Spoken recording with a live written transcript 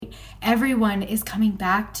everyone is coming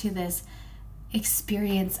back to this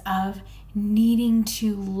experience of needing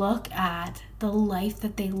to look at the life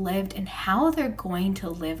that they lived and how they're going to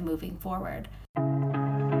live moving forward.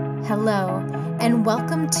 Hello, and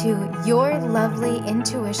welcome to Your Lovely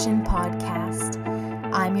Intuition Podcast.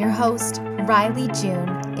 I'm your host, Riley June,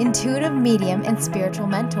 intuitive medium and spiritual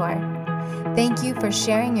mentor. Thank you for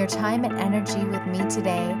sharing your time and energy with me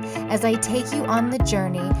today as I take you on the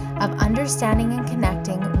journey of understanding and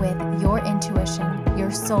connecting with your intuition,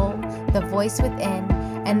 your soul, the voice within,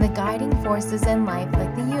 and the guiding forces in life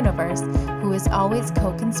like the universe, who is always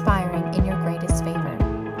co-conspiring in your greatest favor.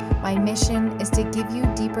 My mission is to give you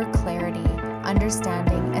deeper clarity,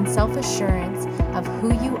 understanding, and self-assurance of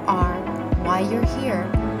who you are, why you're here,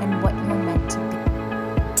 and what you're meant to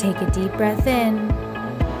be. Take a deep breath in,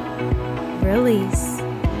 release,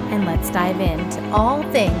 and let's dive into all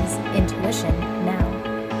things intuition now.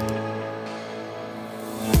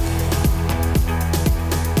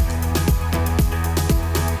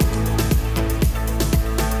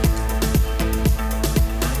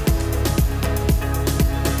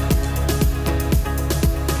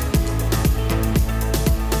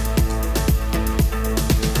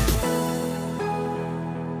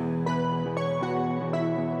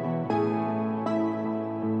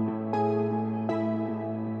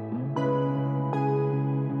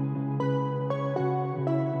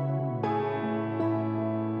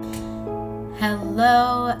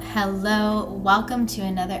 Hello. Welcome to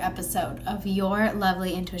another episode of Your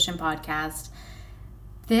Lovely Intuition Podcast.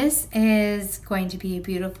 This is going to be a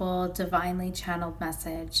beautiful, divinely channeled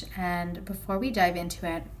message. And before we dive into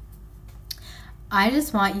it, I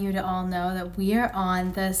just want you to all know that we are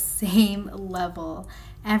on the same level.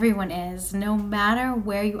 Everyone is. No matter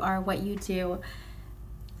where you are, what you do,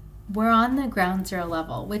 we're on the ground zero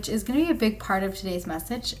level, which is going to be a big part of today's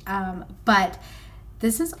message. But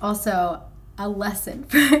this is also a lesson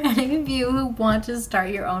for any of you who want to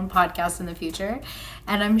start your own podcast in the future.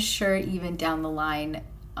 And I'm sure even down the line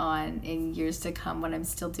in years to come when I'm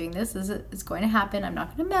still doing this, it's going to happen. I'm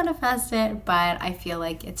not going to manifest it, but I feel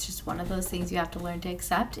like it's just one of those things you have to learn to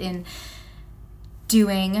accept in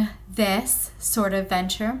doing this sort of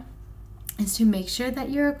venture, is to make sure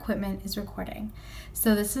that your equipment is recording.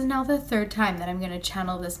 So this is now the third time that I'm going to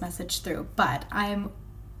channel this message through, but I'm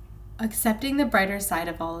accepting the brighter side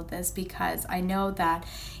of all of this because I know that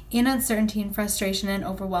in uncertainty and frustration and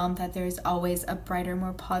overwhelm, that there's always a brighter,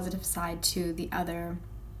 more positive side to the other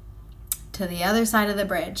side of the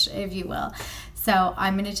bridge, if you will. So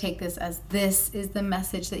I'm going to take this as this is the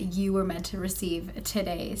message that you were meant to receive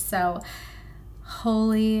today. So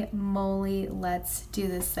holy moly, let's do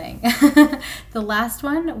this thing. The last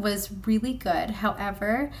one was really good.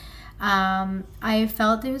 However, I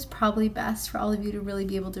felt it was probably best for all of you to really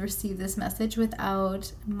be able to receive this message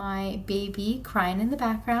without my baby crying in the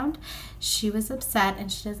background. She was upset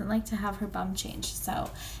and she doesn't like to have her bum changed. So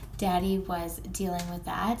Daddy was dealing with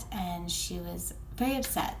that and she was very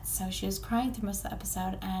upset. So she was crying through most of the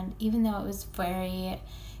episode. And even though it was very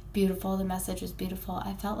beautiful, the message was beautiful,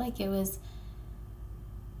 I felt like it was,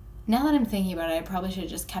 now that I'm thinking about it, I probably should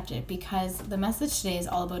have just kept it, because the message today is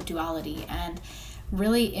all about duality. And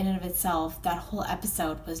really, in and of itself, that whole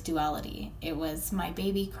episode was duality. It was my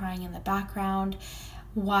baby crying in the background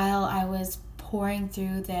while I was pouring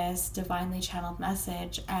through this divinely channeled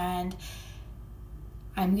message, and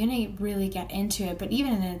I'm going to really get into it. But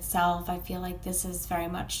even in itself, I feel like this is very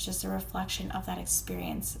much just a reflection of that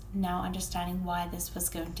experience, now understanding why this was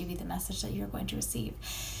going to be the message that you're going to receive.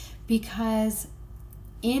 Because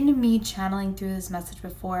in me channeling through this message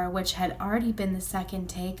before, which had already been the second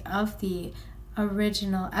take of the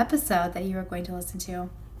original episode that you are going to listen to,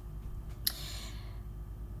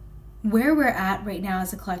 where we're at right now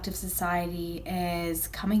as a collective society is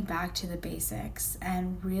coming back to the basics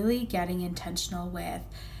and really getting intentional with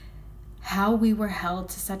how we were held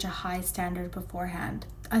to such a high standard beforehand.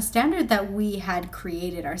 A standard that we had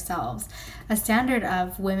created ourselves. A standard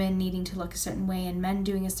of women needing to look a certain way and men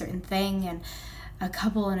doing a certain thing, and a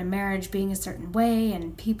couple in a marriage being a certain way,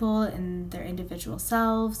 and people in their individual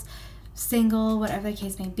selves, single, whatever the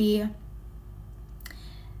case may be.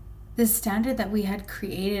 This standard that we had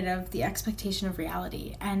created of the expectation of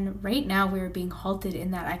reality. And right now we are being halted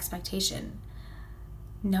in that expectation.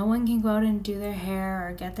 No one can go out and do their hair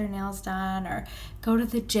or get their nails done or go to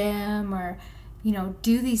the gym or,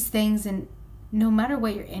 do these things. And no matter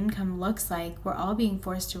what your income looks like, we're all being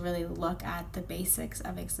forced to really look at the basics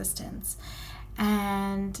of existence.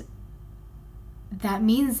 And that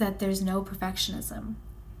means that there's no perfectionism.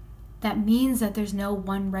 That means that there's no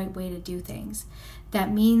one right way to do things.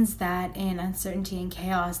 That means that in uncertainty and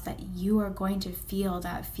chaos, that you are going to feel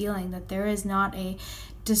that feeling, that there is not a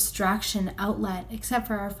distraction outlet, except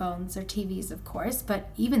for our phones or TVs, of course.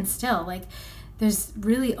 But even still, like, there's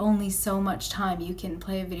really only so much time you can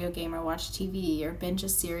play a video game or watch TV or binge a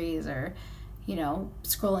series or,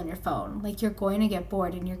 scroll on your phone. Like, you're going to get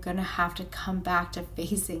bored and you're going to have to come back to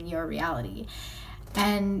facing your reality.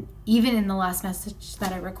 And even in the last message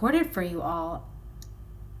that I recorded for you all,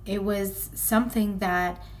 it was something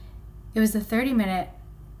that, it was a 30-minute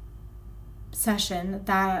session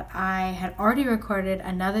that I had already recorded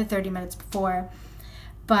another 30 minutes before,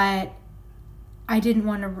 but I didn't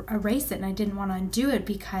want to erase it and I didn't want to undo it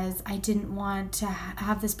because I didn't want to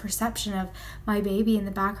have this perception of my baby in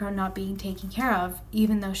the background not being taken care of,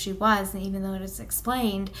 even though she was, and even though it is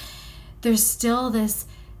explained. There's still this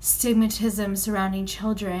stigmatism surrounding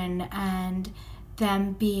children and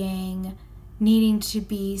them needing to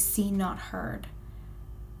be seen, not heard,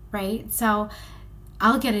 right? So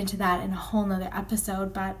I'll get into that in a whole nother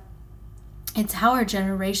episode, but it's how our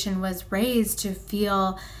generation was raised to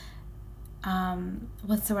feel,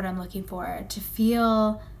 what's the word I'm looking for? To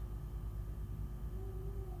feel,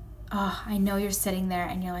 I know you're sitting there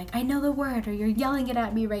and you're like, I know the word, or you're yelling it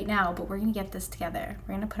at me right now, but we're going to get this together.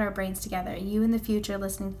 We're going to put our brains together. You in the future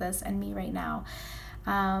listening to this and me right now.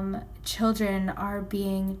 Children are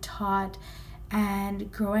being taught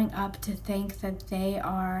and growing up to think that they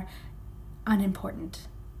are unimportant,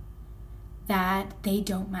 that they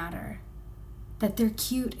don't matter, that they're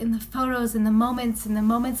cute in the photos and the moments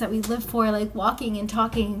that we live for, like walking and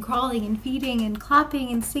talking and crawling and feeding and clapping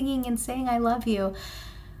and singing and saying I love you.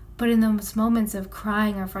 But in those moments of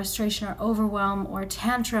crying or frustration or overwhelm or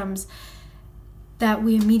tantrums, that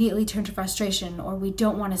we immediately turn to frustration, or we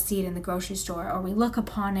don't want to see it in the grocery store, or we look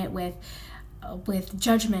upon it with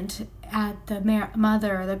judgment at the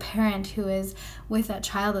mother or the parent who is with that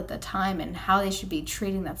child at the time and how they should be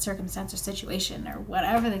treating that circumstance or situation or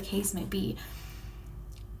whatever the case may be,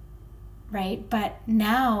 right? But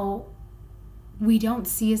now we don't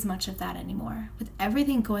see as much of that anymore. With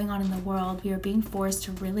everything going on in the world, we are being forced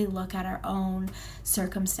to really look at our own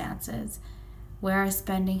circumstances, where our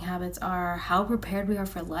spending habits are, how prepared we are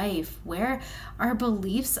for life, where our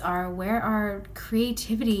beliefs are, where our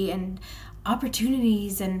creativity and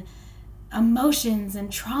opportunities and emotions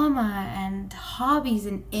and trauma and hobbies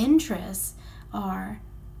and interests are.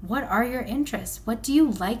 What are your interests? What do you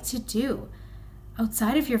like to do?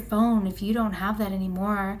 Outside of your phone, if you don't have that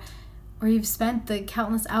anymore, or you've spent the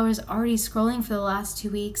countless hours already scrolling for the last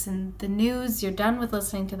 2 weeks and the news, you're done with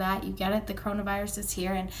listening to that, you get it, the coronavirus is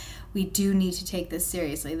here and we do need to take this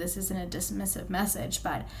seriously. This isn't a dismissive message,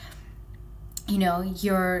 but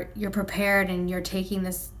you're prepared and you're taking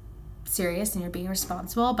this serious and you're being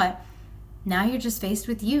responsible, but now you're just faced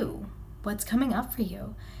with you. What's coming up for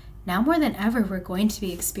you? Now more than ever, we're going to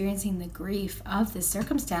be experiencing the grief of this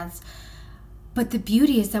circumstance, but the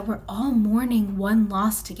beauty is that we're all mourning one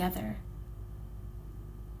loss together.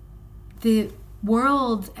 The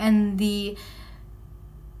world and the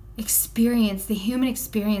experience, the human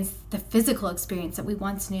experience, the physical experience that we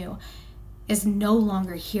once knew is no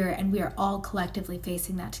longer here, and we are all collectively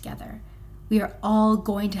facing that together. We are all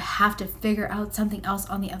going to have to figure out something else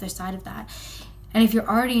on the other side of that. And if you're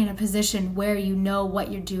already in a position where you know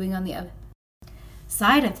what you're doing on the other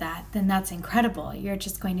side of that, then that's incredible. You're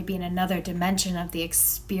just going to be in another dimension of the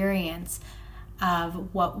experience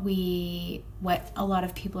of what a lot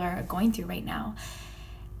of people are going through right now.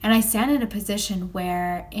 And I stand in a position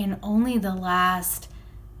where in only the last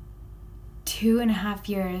 2.5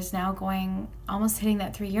 years, now going almost hitting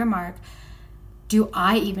that 3-year mark, do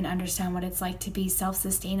I even understand what it's like to be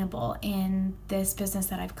self-sustainable in this business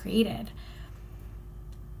that I've created.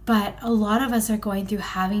 But a lot of us are going through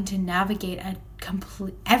having to navigate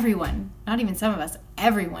everyone, not even some of us,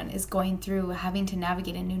 everyone is going through having to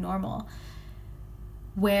navigate a new normal,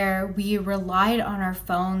 where we relied on our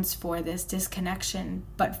phones for this disconnection,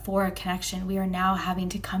 but for a connection, we are now having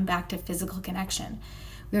to come back to physical connection.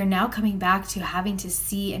 We are now coming back to having to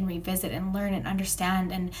see and revisit and learn and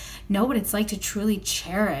understand and know what it's like to truly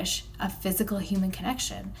cherish a physical human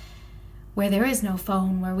connection, where there is no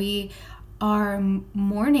phone, where we are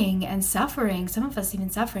mourning and suffering, some of us even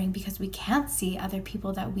suffering because we can't see other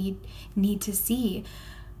people that we need to see.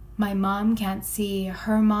 My mom can't see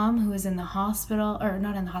her mom, who is in the hospital, or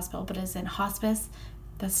not in the hospital, but is in hospice.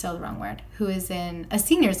 That's still the wrong word. Who is in a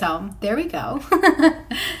senior's home. There we go.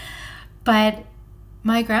 But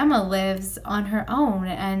my grandma lives on her own,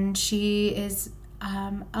 and she is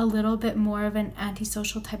a little bit more of an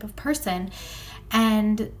antisocial type of person.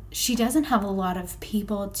 And she doesn't have a lot of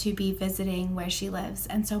people to be visiting where she lives.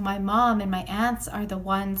 And so my mom and my aunts are the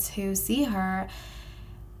ones who see her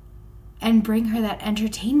and bring her that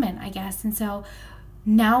entertainment, I guess. And so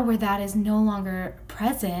now where that is no longer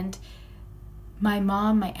present, my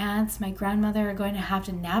mom, my aunts, my grandmother are going to have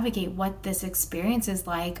to navigate what this experience is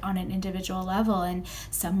like on an individual level, and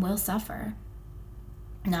some will suffer.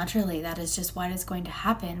 Naturally, that is just what is going to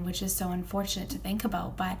happen, which is so unfortunate to think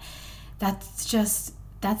about, but that's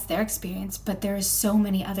their experience. But there are so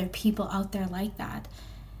many other people out there like that.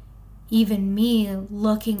 Even me,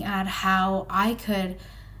 looking at how I could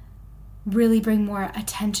really bring more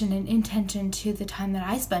attention and intention to the time that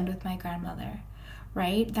I spend with my grandmother,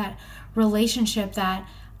 right? That relationship that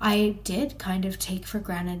I did kind of take for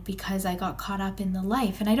granted because I got caught up in the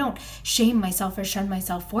life. And I don't shame myself or shun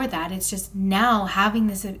myself for that. It's just now having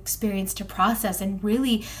this experience to process and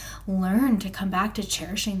really learn to come back to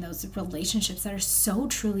cherishing those relationships that are so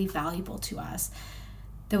truly valuable to us,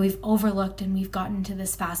 that we've overlooked, and we've gotten into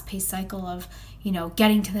this fast-paced cycle of,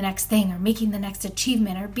 getting to the next thing or making the next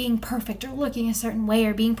achievement or being perfect or looking a certain way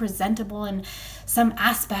or being presentable in some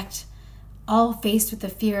aspect, all faced with the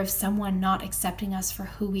fear of someone not accepting us for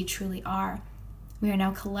who we truly are. We are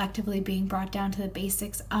now collectively being brought down to the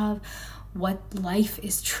basics of what life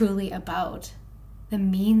is truly about, the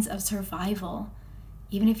means of survival.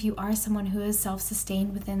 Even if you are someone who is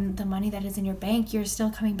self-sustained within the money that is in your bank, you're still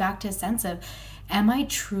coming back to a sense of, am I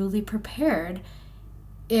truly prepared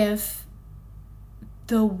if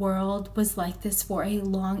the world was like this for a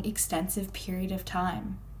long, extensive period of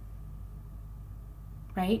time?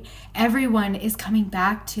 Right? Everyone is coming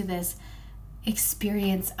back to this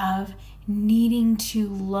experience of needing to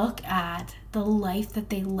look at the life that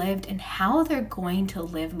they lived and how they're going to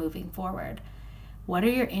live moving forward. What are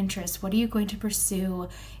your interests? What are you going to pursue?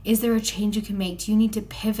 Is there a change you can make? Do you need to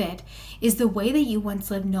pivot? Is the way that you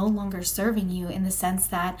once lived no longer serving you, in the sense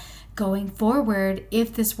that going forward,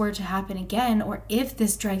 if this were to happen again, or if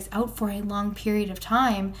this drags out for a long period of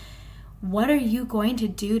time, what are you going to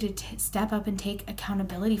do to step up and take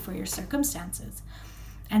accountability for your circumstances?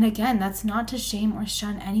 And again, that's not to shame or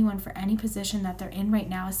shun anyone for any position that they're in right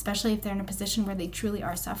now, especially if they're in a position where they truly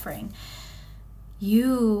are suffering.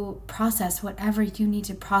 You process whatever you need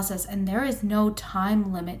to process, and there is no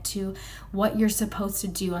time limit to what you're supposed to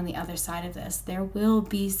do on the other side of this. There will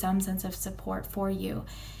be some sense of support for you.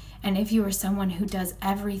 And if you are someone who does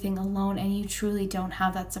everything alone and you truly don't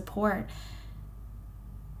have that support,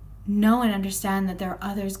 know and understand that there are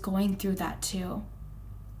others going through that too.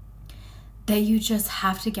 That you just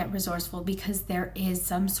have to get resourceful, because there is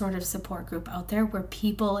some sort of support group out there where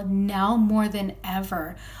people now more than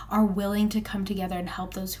ever are willing to come together and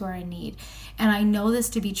help those who are in need. And I know this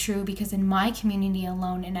to be true because in my community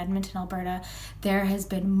alone in Edmonton, Alberta, there has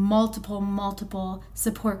been multiple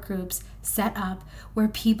support groups set up where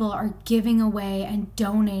people are giving away and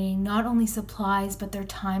donating not only supplies, but their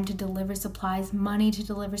time to deliver supplies, money to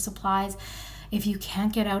deliver supplies. If you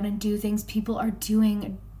can't get out and do things, people are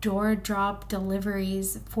doing door drop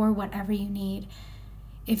deliveries for whatever you need.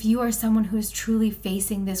 If you are someone who is truly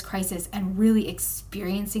facing this crisis and really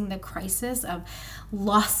experiencing the crisis of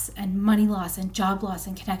loss and money loss and job loss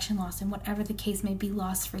and connection loss and whatever the case may be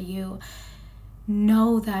lost for you,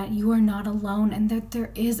 know that you are not alone and that there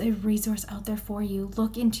is a resource out there for you.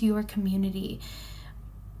 Look into your community.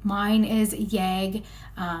 Mine is YAG,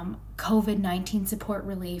 COVID-19 Support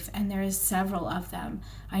Relief, and there is several of them.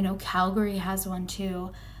 I know Calgary has one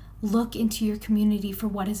too. Look into your community for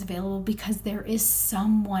what is available, because there is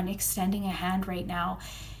someone extending a hand right now,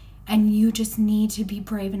 and you just need to be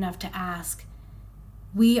brave enough to ask.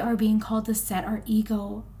 We are being called to set our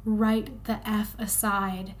ego right the F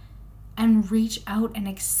aside and reach out and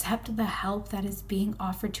accept the help that is being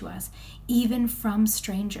offered to us, even from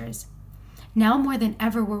strangers. Now more than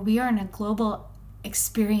ever, where we are in a global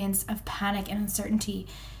experience of panic and uncertainty,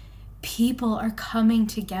 people are coming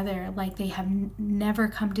together like they have never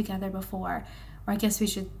come together before. Or I guess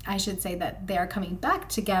I should say that they are coming back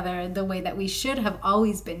together the way that we should have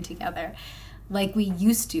always been together, like we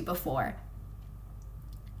used to before.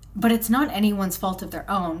 But it's not anyone's fault of their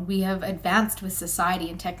own. We have advanced with society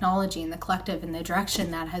and technology and the collective in the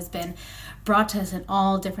direction that has been brought to us in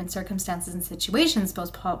all different circumstances and situations,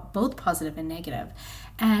 both positive and negative.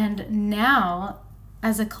 And now,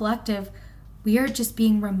 as a collective, we are just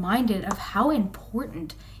being reminded of how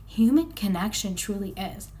important human connection truly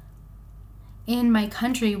is. In my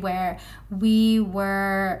country, where we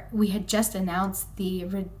had just announced the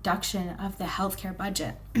reduction of the healthcare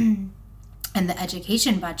budget and the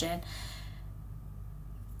education budget,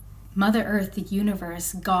 Mother Earth, the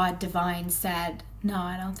universe, God, divine said, no,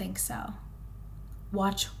 I don't think so.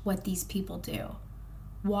 Watch what these people do.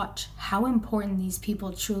 Watch how important these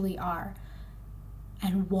people truly are.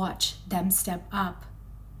 And watch them step up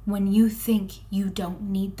when you think you don't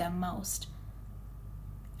need them most.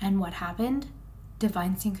 And what happened?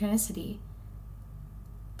 Divine synchronicity.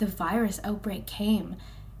 The virus outbreak came,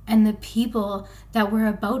 and the people that were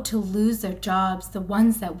about to lose their jobs, the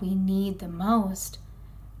ones that we need the most,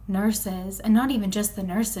 nurses, and not even just the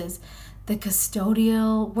nurses, the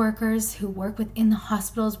custodial workers who work within the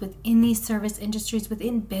hospitals, within these service industries,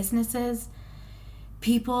 within businesses,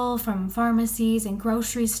 people from pharmacies and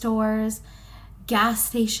grocery stores, gas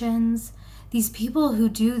stations, these people who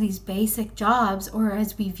do these basic jobs, or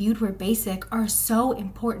as we viewed were basic, are so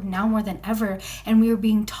important now more than ever. And we are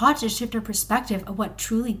being taught to shift our perspective of what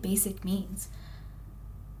truly basic means,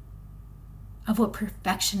 of what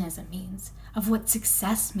perfectionism means, of what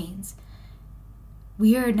success means.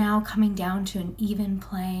 We are now coming down to an even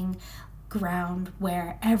playing ground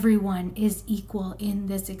where everyone is equal in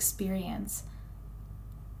this experience.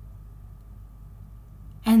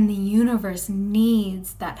 And the universe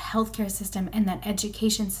needs that healthcare system and that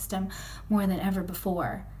education system more than ever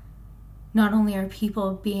before. Not only are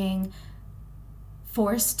people being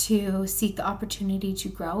forced to seek the opportunity to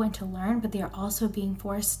grow and to learn, but they are also being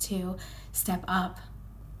forced to step up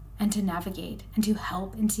and to navigate and to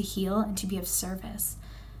help and to heal and to be of service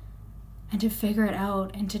and to figure it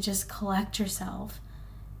out and to just collect yourself.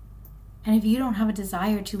 And if you don't have a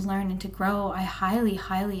desire to learn and to grow, I highly,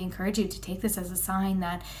 highly encourage you to take this as a sign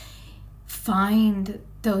that find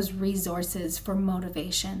those resources for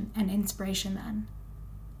motivation and inspiration then.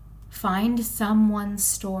 Find someone's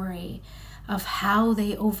story of how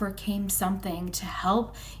they overcame something to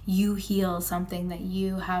help you heal something that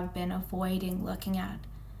you have been avoiding looking at.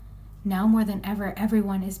 Now more than ever,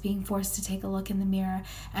 everyone is being forced to take a look in the mirror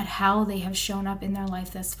at how they have shown up in their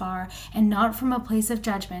life thus far, and not from a place of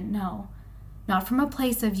judgment, no. Not from a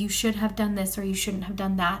place of you should have done this or you shouldn't have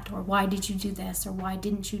done that, or why did you do this or why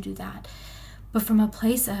didn't you do that, but from a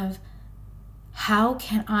place of how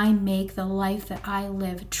can I make the life that I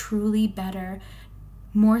live truly better,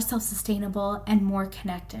 more self-sustainable, and more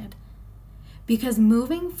connected. Because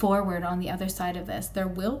moving forward on the other side of this, there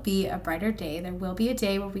will be a brighter day. There will be a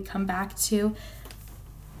day where we come back to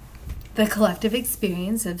the collective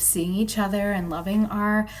experience of seeing each other and loving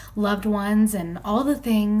our loved ones and all the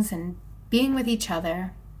things and being with each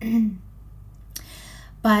other.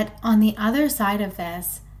 But on the other side of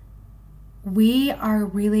this, we are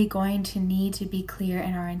really going to need to be clear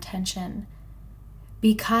in our intention.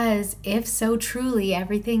 Because if so truly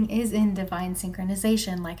everything is in divine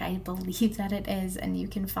synchronization, like I believe that it is, and you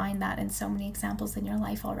can find that in so many examples in your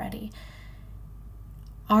life already,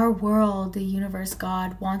 our world, the universe,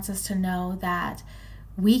 God wants us to know that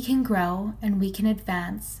we can grow and we can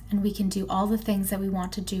advance and we can do all the things that we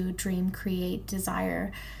want to do, dream, create,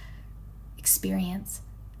 desire, experience.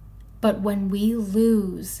 But when we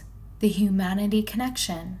lose the humanity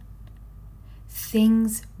connection,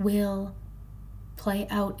 things will play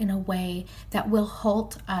out in a way that will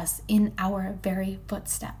halt us in our very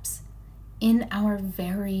footsteps, in our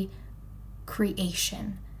very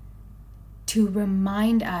creation, to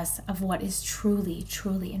remind us of what is truly,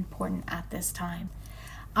 truly important at this time.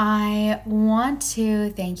 I want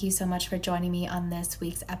to thank you so much for joining me on this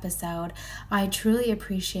week's episode. I truly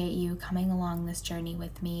appreciate you coming along this journey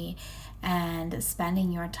with me and spending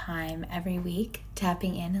your time every week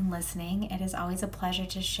tapping in and listening. It is always a pleasure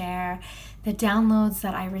to share the downloads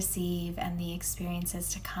that I receive and the experiences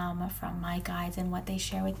to come from my guides and what they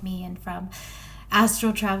share with me, and from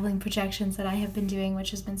astral traveling projections that I have been doing,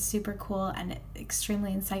 which has been super cool and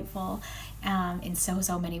extremely insightful in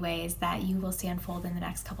so many ways that you will see unfold in the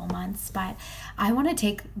next couple months. But I want to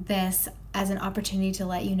take this as an opportunity to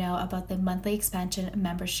let you know about the monthly expansion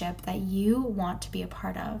membership that you want to be a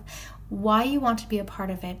part of. Why you want to be a part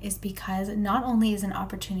of it is because not only is an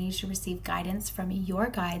opportunity to receive guidance from your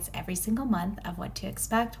guides every single month of what to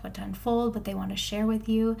expect, what to unfold, what they want to share with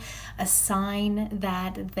you, a sign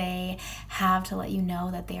that they have to let you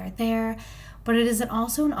know that they are there, but it is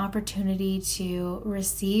also an opportunity to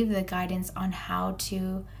receive the guidance on how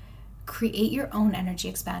to create your own energy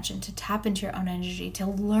expansion, to tap into your own energy, to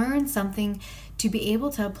learn something to be able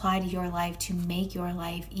to apply to your life, to make your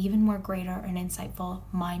life even more greater and insightful,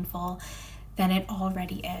 mindful than it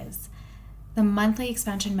already is. The monthly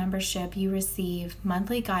expansion membership, you receive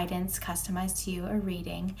monthly guidance customized to you, a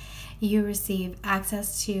reading. You receive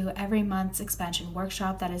access to every month's expansion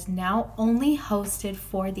workshop that is now only hosted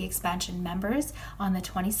for the expansion members on the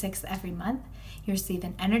 26th every month. You receive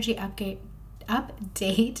an energy update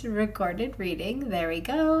update recorded reading, there we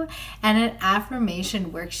go, and an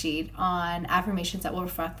affirmation worksheet on affirmations that will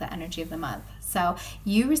reflect the energy of the month. So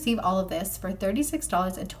you receive all of this for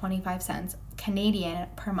 $36.25 Canadian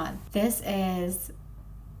per month. This is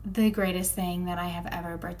the greatest thing that I have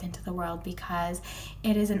ever birthed into the world, because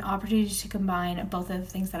it is an opportunity to combine both of the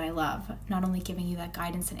things that I love, not only giving you that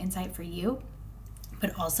guidance and insight for you,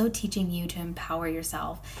 but also teaching you to empower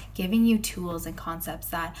yourself, giving you tools and concepts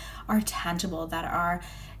that are tangible, that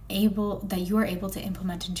you are able to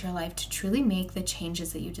implement into your life to truly make the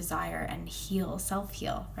changes that you desire and heal,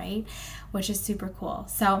 self-heal, right? Which is super cool.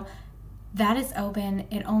 So that is open.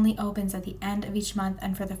 It only opens at the end of each month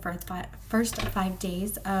and for the first 5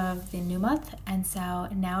 days of the new month. And so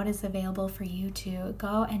now it is available for you to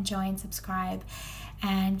go and join, subscribe,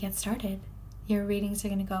 and get started. Your readings are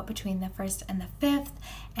going to go up between the 1st and the 5th,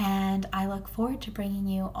 and I look forward to bringing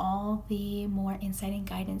you all the more insight and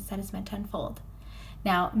guidance that is meant to unfold.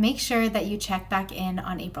 Now, make sure that you check back in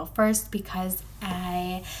on April 1st, because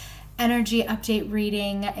a energy update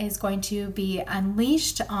reading is going to be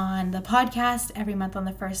unleashed on the podcast. Every month on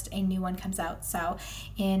the 1st, a new one comes out. So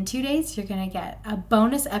in 2 days, you're going to get a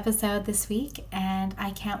bonus episode this week, and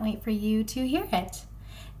I can't wait for you to hear it.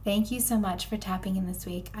 Thank you so much for tapping in this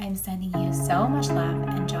week. I am sending you so much love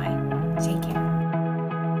and joy. Take care.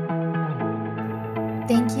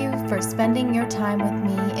 Thank you for spending your time with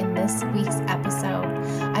me in this week's episode.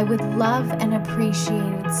 I would love and appreciate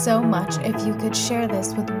it so much if you could share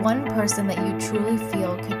this with one person that you truly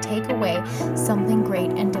feel could take away something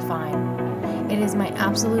great and divine. It is my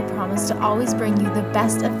absolute promise to always bring you the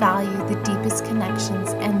best of value, the deepest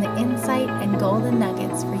connections, and the insight and golden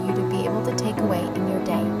nuggets for you to be able to take away in your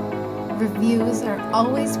day. Reviews are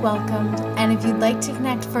always welcomed, and if you'd like to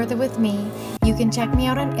connect further with me, you can check me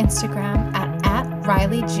out on Instagram at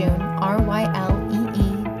RileyJune,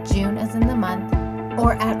 RYLEE, June as in the month,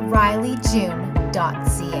 or at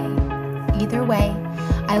RileyJune.ca. Either way,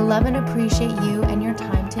 I love and appreciate you and your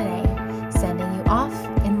time today, sending you off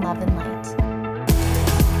in love and light.